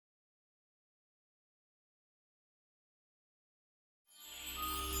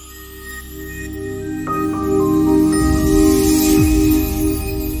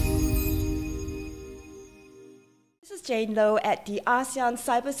Jane Low at the ASEAN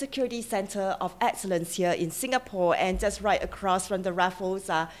Cybersecurity Center of Excellence here in Singapore, and just right across from the Raffles,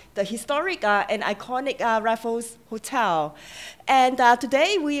 the historic and iconic Raffles Hotel. And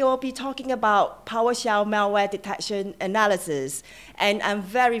today we will be talking about PowerShell malware detection analysis. And I'm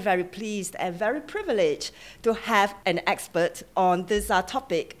very, very pleased and very privileged to have an expert on this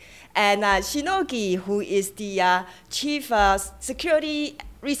topic. And Shinogi, who is the Chief Security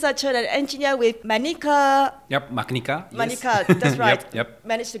Researcher and Engineer with Macnica. Yep, Macnica. Macnica, yes. That's right. Yep.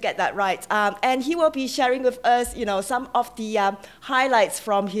 Managed to get that right. And he will be sharing with us, some of the highlights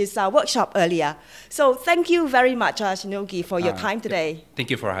from his workshop earlier. So thank you very much, Shinogi, for your time today. Thank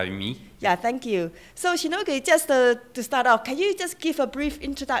you for having me. Yeah, thank you. So Shinogi, just to start off, can you just give a brief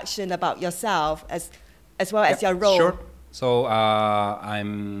introduction about yourself as well as your role? Sure. So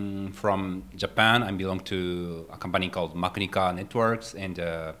I'm from Japan. I belong to a company called Macnica Networks, and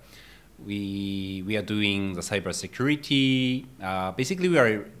we are doing the cybersecurity. Basically, we are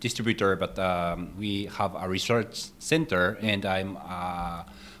a distributor, but we have a research center, and I'm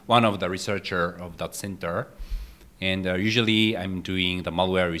one of the researchers of that center. And usually, I'm doing the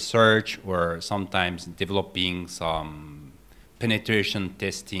malware research, or sometimes developing some penetration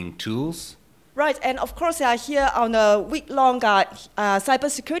testing tools. Right, and of course, here on a week-long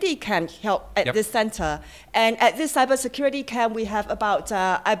cybersecurity camp held at this center. And at this cybersecurity camp, we have about,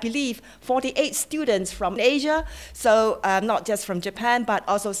 I believe, 48 students from Asia. So not just from Japan, but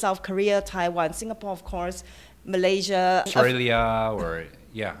also South Korea, Taiwan, Singapore, of course, Malaysia. Australia,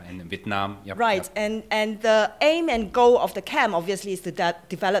 and Vietnam. Yep, right, yep. And the aim and goal of the camp, obviously, is to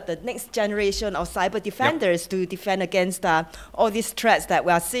develop the next generation of cyber defenders to defend against all these threats that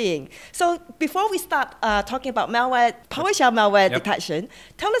we are seeing. So before we start talking about malware, PowerShell malware detection,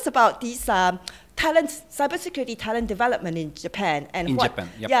 tell us about these cybersecurity talent development in Japan. And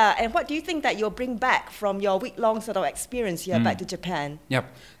and what do you think that you'll bring back from your week-long sort of experience here back to Japan? Yep.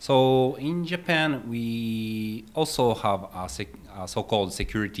 So in Japan, we also have a so-called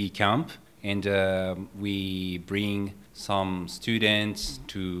security camp, and we bring some students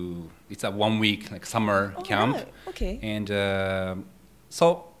to, it's a 1 week like summer camp. Right. Okay. And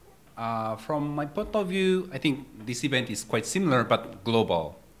from my point of view, I think this event is quite similar but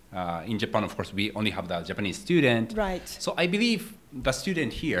global. In Japan, of course, we only have the Japanese student. Right. So I believe the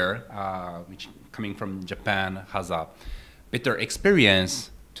student here, which coming from Japan, has a better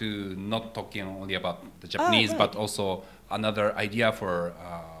experience to not talking only about the Japanese, but also another idea for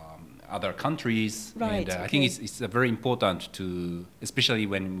other countries. Right. And I think it's very important to, especially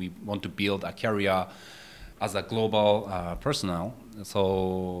when we want to build a career as a global personnel.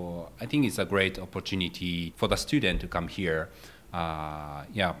 So I think it's a great opportunity for the student to come here.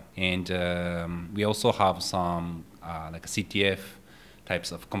 And we also have some like CTF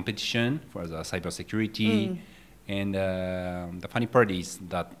types of competition for the cybersecurity. And the funny part is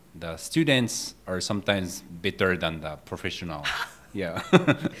that the students are sometimes better than the professional. Yeah.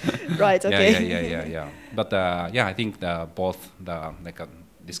 Right. Okay. Yeah. But I think both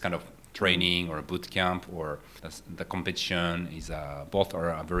this kind of training or boot camp or the competition is both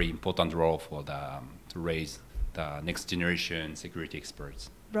are a very important role for to raise the next generation security experts.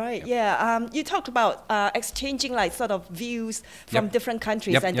 Right, you talked about exchanging like sort of views from different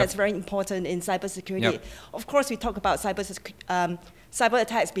countries, and that's very important in cybersecurity. Of course, we talk about cyber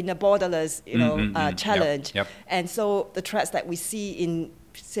attacks being a borderless, challenge. And so the threats that we see in,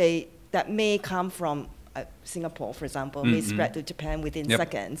 say, that may come from Singapore, for example, may spread to Japan within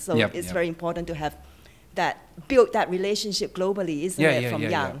seconds. So it's very important to have build that relationship globally, isn't it, from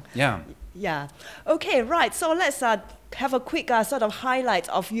young? Yeah. Okay, right. So let's have a quick sort of highlight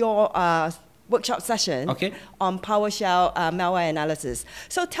of your workshop session on PowerShell malware analysis.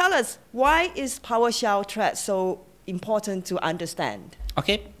 So tell us, why is PowerShell threat so important to understand?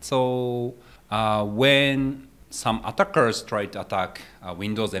 Okay, so when some attackers try to attack a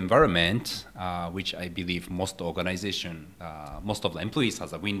Windows environment, which I believe most organization, most of the employees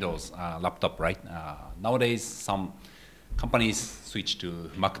has a Windows laptop, right? Nowadays, some companies switch to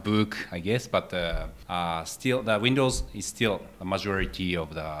MacBook, I guess, but still the Windows is still the majority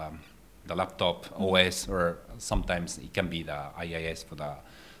of the laptop OS, or sometimes it can be the IIS for the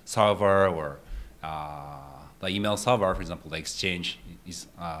server, or the email server, for example, the Exchange is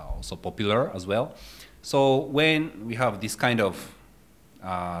also popular as well. So when we have this kind of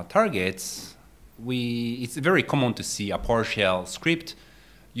targets, it's very common to see a PowerShell script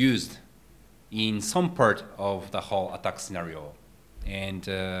used in some part of the whole attack scenario. And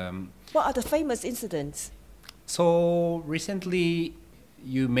what are the famous incidents? So recently,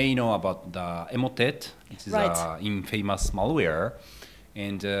 you may know about the Emotet. It is an infamous malware.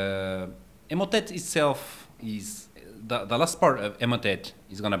 And Emotet itself is the last part of emotet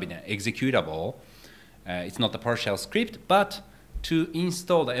is going to be an executable. It's not the PowerShell script, but to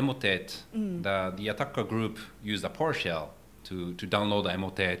install the emotet, the attacker group use the PowerShell to download the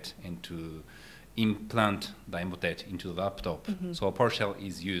emotet and to implant the emotet into the laptop. So PowerShell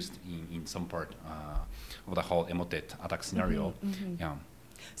is used in some part of the whole emotet attack scenario. Yeah.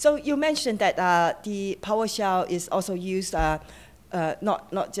 So you mentioned that the PowerShell is also used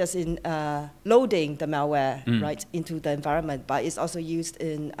not just in loading the malware right into the environment, but it's also used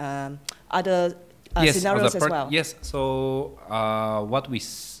in other scenarios as well. Yes. So what we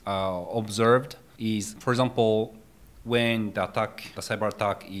observed is, for example, when the cyber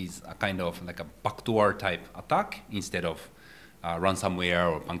attack is a kind of like a backdoor type attack instead of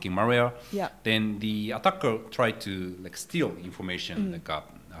ransomware or banking malware, then the attacker tried to like steal information, like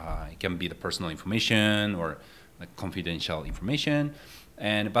it can be the personal information or like confidential information,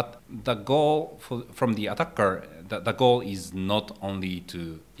 but the goal from the attacker, the goal is not only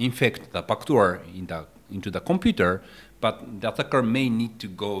to infect the backdoor into the computer, but the attacker may need to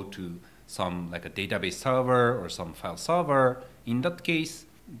go to some like a database server or some file server. In that case,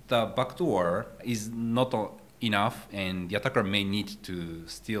 the backdoor is not enough, and the attacker may need to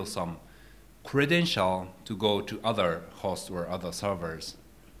steal some credential to go to other hosts or other servers,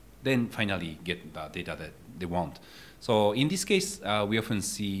 then finally get the data that they want. So in this case, we often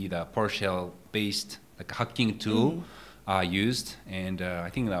see the PowerShell-based like hacking tool used, and I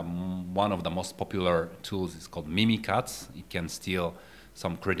think that one of the most popular tools is called Mimikatz. It can steal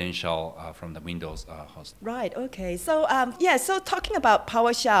some credential from the Windows host. Right, okay. So so talking about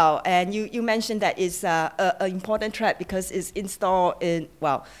PowerShell, and you mentioned that it's an important threat because it's installed in,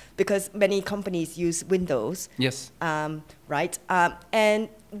 because many companies use Windows. Yes. Right. And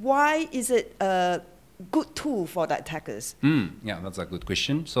why is it a good tool for the attackers? Yeah, that's a good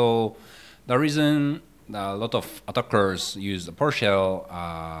question. So the reason a lot of attackers use the PowerShell,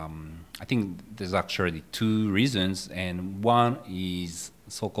 I think there's actually two reasons, and one is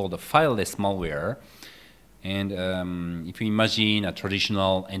so-called fileless malware. And if you imagine a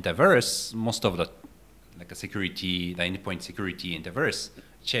traditional antivirus, most of the the endpoint security antivirus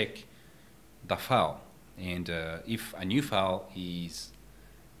check the file, and if a new file is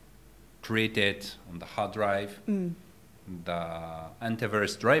created on the hard drive, the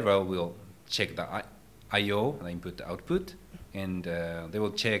antivirus driver will check the I/O, the input/output, and they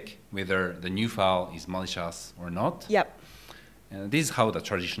will check whether the new file is malicious or not. Yep. This is how the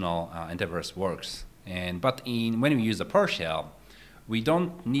traditional antivirus works. But when we use the PowerShell, we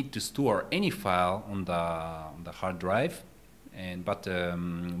don't need to store any file on the hard drive, but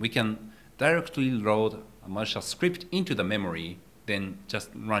we can directly load a malicious script into the memory, then just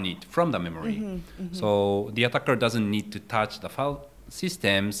run it from the memory. So the attacker doesn't need to touch the file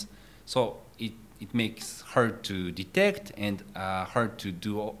systems, so it makes hard to detect and hard to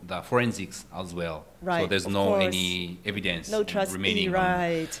do the forensics as well. Right, so there's any evidence remaining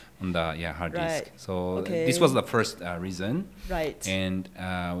on the hard disk. So this was the first reason. Right. And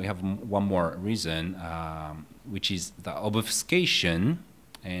we have one more reason, which is the obfuscation.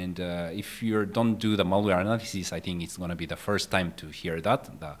 And if you don't do the malware analysis, I think it's going to be the first time to hear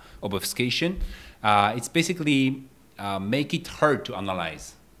that, the obfuscation. It's basically make it hard to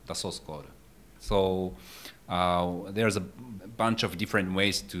analyze the source code. So there's a bunch of different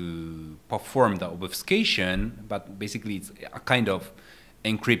ways to perform the obfuscation, but basically it's a kind of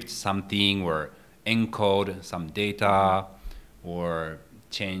encrypt something or encode some data or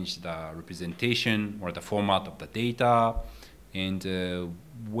change the representation or the format of the data. And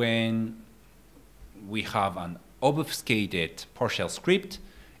when we have an obfuscated PowerShell script,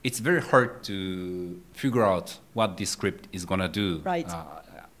 it's very hard to figure out what this script is going to do. Right.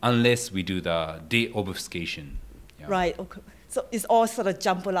 Unless we do the de-obfuscation. Yeah. Right. Okay. So it's all sort of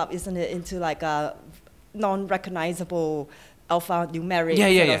jumbled up, isn't it, into like a non-recognizable alphanumeric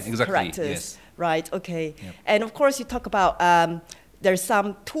exactly. characters. Yes. Right. Okay. Yep. And of course, you talk about there's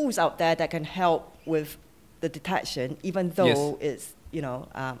some tools out there that can help with the detection, even though it's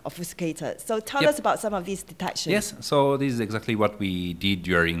obfuscated. So tell us about some of these detections. Yes. So this is exactly what we did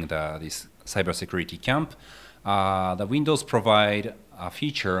during this cybersecurity camp. The Windows provide a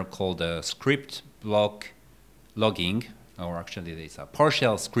feature called script block logging, or actually it's a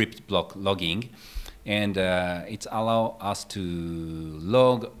PowerShell script block logging, and it allows us to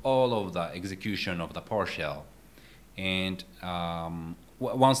log all of the execution of the PowerShell. And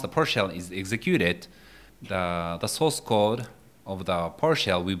once the PowerShell is executed, the source code of the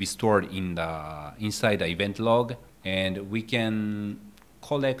PowerShell will be stored inside the event log, and we can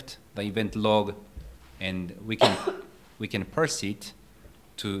collect the event log, and we can parse it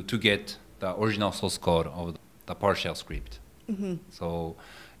to get the original source code of the the PowerShell script. So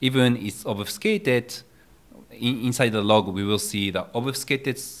even it's obfuscated, inside the log we will see the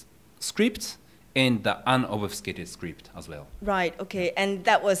obfuscated script and the unobfuscated script as well. Right, okay, and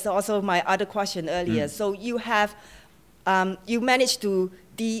that was also my other question earlier. So you have, you managed to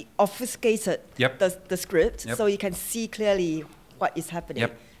de-obfuscate the script, so you can see clearly what is happening.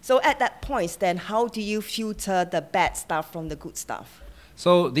 So at that point, then how do you filter the bad stuff from the good stuff?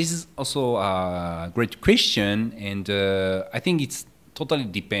 So this is also a great question, and I think it's totally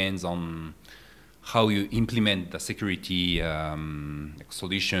depends on how you implement the security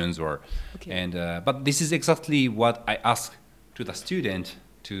solutions, or but this is exactly what I asked to the student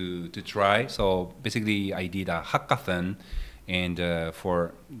to try. So basically, I did a hackathon, and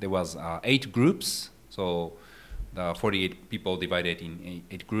there was 8 groups. So the 48 people divided in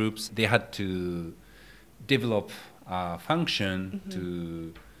 8 groups. They had to develop a function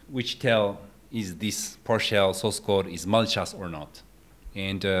to which tell is this PowerShell source code is malicious or not.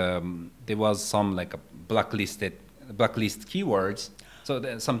 And there was some like a blacklist keywords.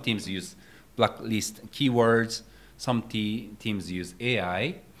 So some teams use blacklist keywords. Some teams use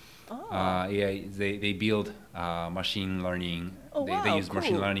AI. AI, they build machine learning. They use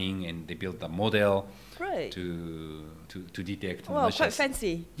machine learning, and they build a model to detect. Wow, quite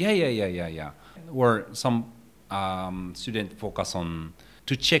fancy. Yeah. Or some student focus on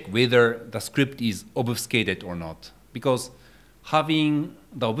to check whether the script is obfuscated or not, because having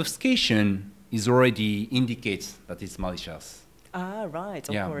the obfuscation is already indicates that it's malicious. Right,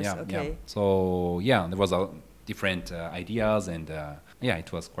 of course, okay. So there was a different ideas, and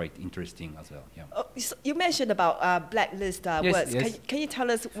it was quite interesting as well. Oh, so you mentioned about blacklist words. Yes. Can you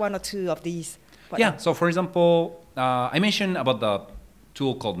tell us one or two of these? So for example, I mentioned about the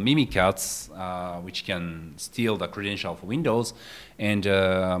tool called Mimikatz, which can steal the credential for Windows, and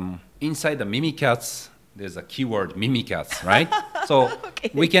inside the Mimikatz, there's a keyword Mimikatz, right? So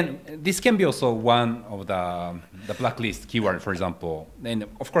this can be also one of the blacklist keyword, for example. And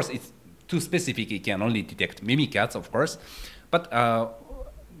of course, it's too specific. It can only detect Mimikatz, of course. But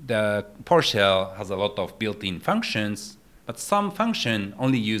the PowerShell has a lot of built-in functions, but some function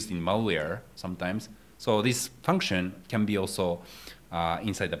only used in malware sometimes. So this function can be also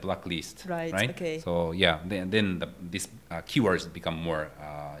inside the blacklist, right? Okay. So then these keywords become more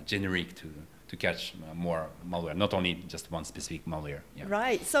generic to catch more malware, not only just one specific malware.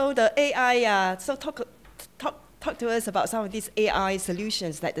 Right. So the AI. So talk to us about some of these AI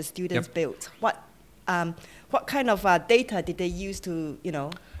solutions that the students built. What kind of data did they use to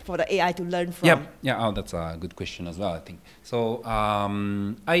for the AI to learn from? Oh, that's a good question as well, I think. So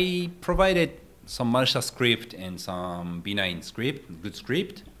I provided some malicious script and some benign script, good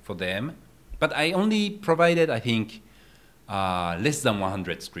script for them, but I only provided, I think, less than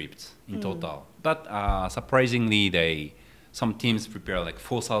 100 scripts in total. But surprisingly, some teams prepare like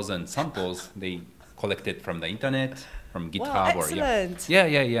 4,000 samples they collected from the internet, from GitHub. Wow, excellent.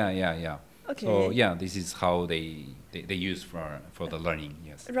 Yeah. Okay. So this is how they use for the learning.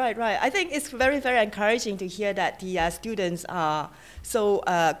 Yes. Right. I think it's very, very encouraging to hear that the students are so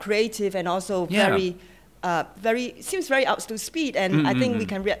creative and also seems very up to speed. And I think we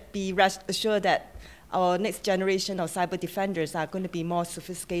can be rest assured that our next generation of cyber defenders are going to be more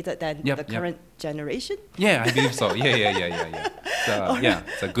sophisticated than the current generation. Yeah, I believe so. Yeah. So,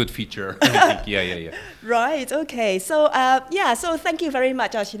 it's a good feature. I think. Yeah. Right. Okay. So so thank you very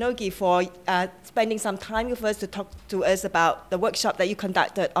much, Shinogi, for spending some time with us to talk to us about the workshop that you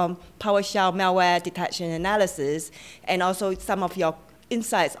conducted on PowerShell malware detection analysis, and also some of your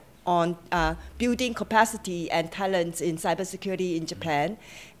insights on building capacity and talent in cybersecurity in Japan.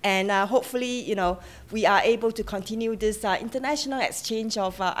 And hopefully, we are able to continue this international exchange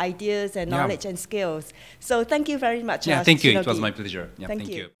of ideas and knowledge and skills. So thank you very much, thank you. Shinogi. It was my pleasure. Thank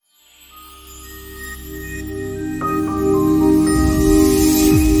you.